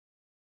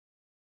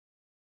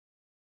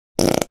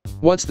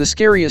What's the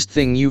scariest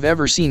thing you've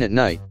ever seen at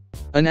night?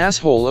 An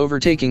asshole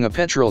overtaking a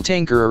petrol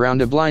tanker around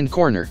a blind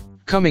corner,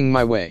 coming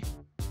my way.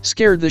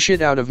 Scared the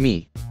shit out of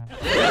me.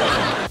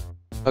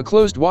 A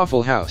closed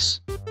Waffle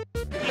House.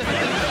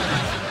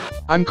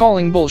 I'm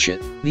calling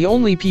bullshit. The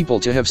only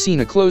people to have seen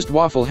a closed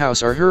Waffle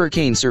House are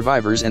hurricane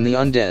survivors and the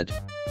undead.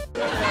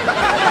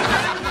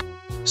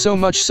 So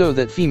much so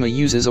that FEMA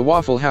uses a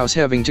Waffle House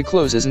having to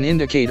close as an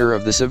indicator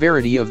of the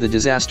severity of the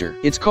disaster.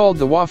 It's called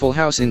the Waffle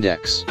House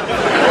Index.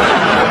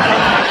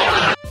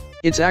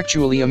 It's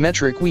actually a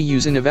metric we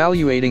use in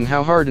evaluating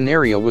how hard an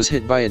area was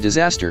hit by a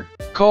disaster,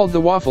 called the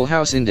Waffle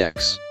House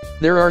Index.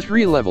 There are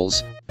 3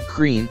 levels: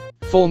 green,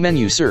 full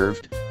menu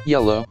served;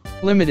 yellow,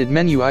 limited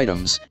menu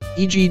items,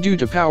 e.g. due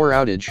to power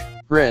outage;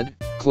 red,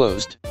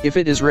 closed. If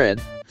it is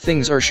red,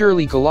 things are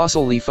surely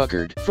colossally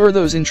fuckered. For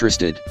those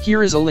interested,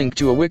 here is a link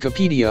to a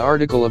Wikipedia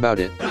article about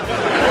it.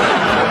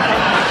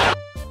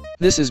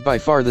 This is by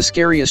far the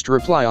scariest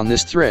reply on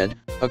this thread.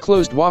 A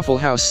closed Waffle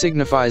House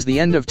signifies the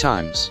end of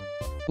times.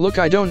 Look,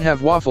 I don't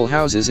have Waffle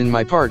Houses in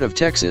my part of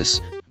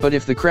Texas, but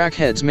if the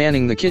crackheads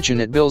manning the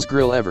kitchen at Bill's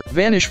Grill ever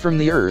vanish from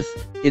the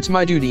earth, it's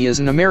my duty as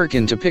an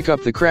American to pick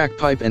up the crack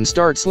pipe and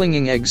start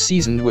slinging eggs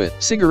seasoned with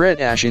cigarette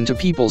ash into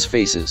people's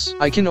faces.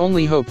 I can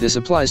only hope this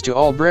applies to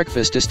all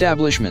breakfast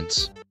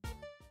establishments.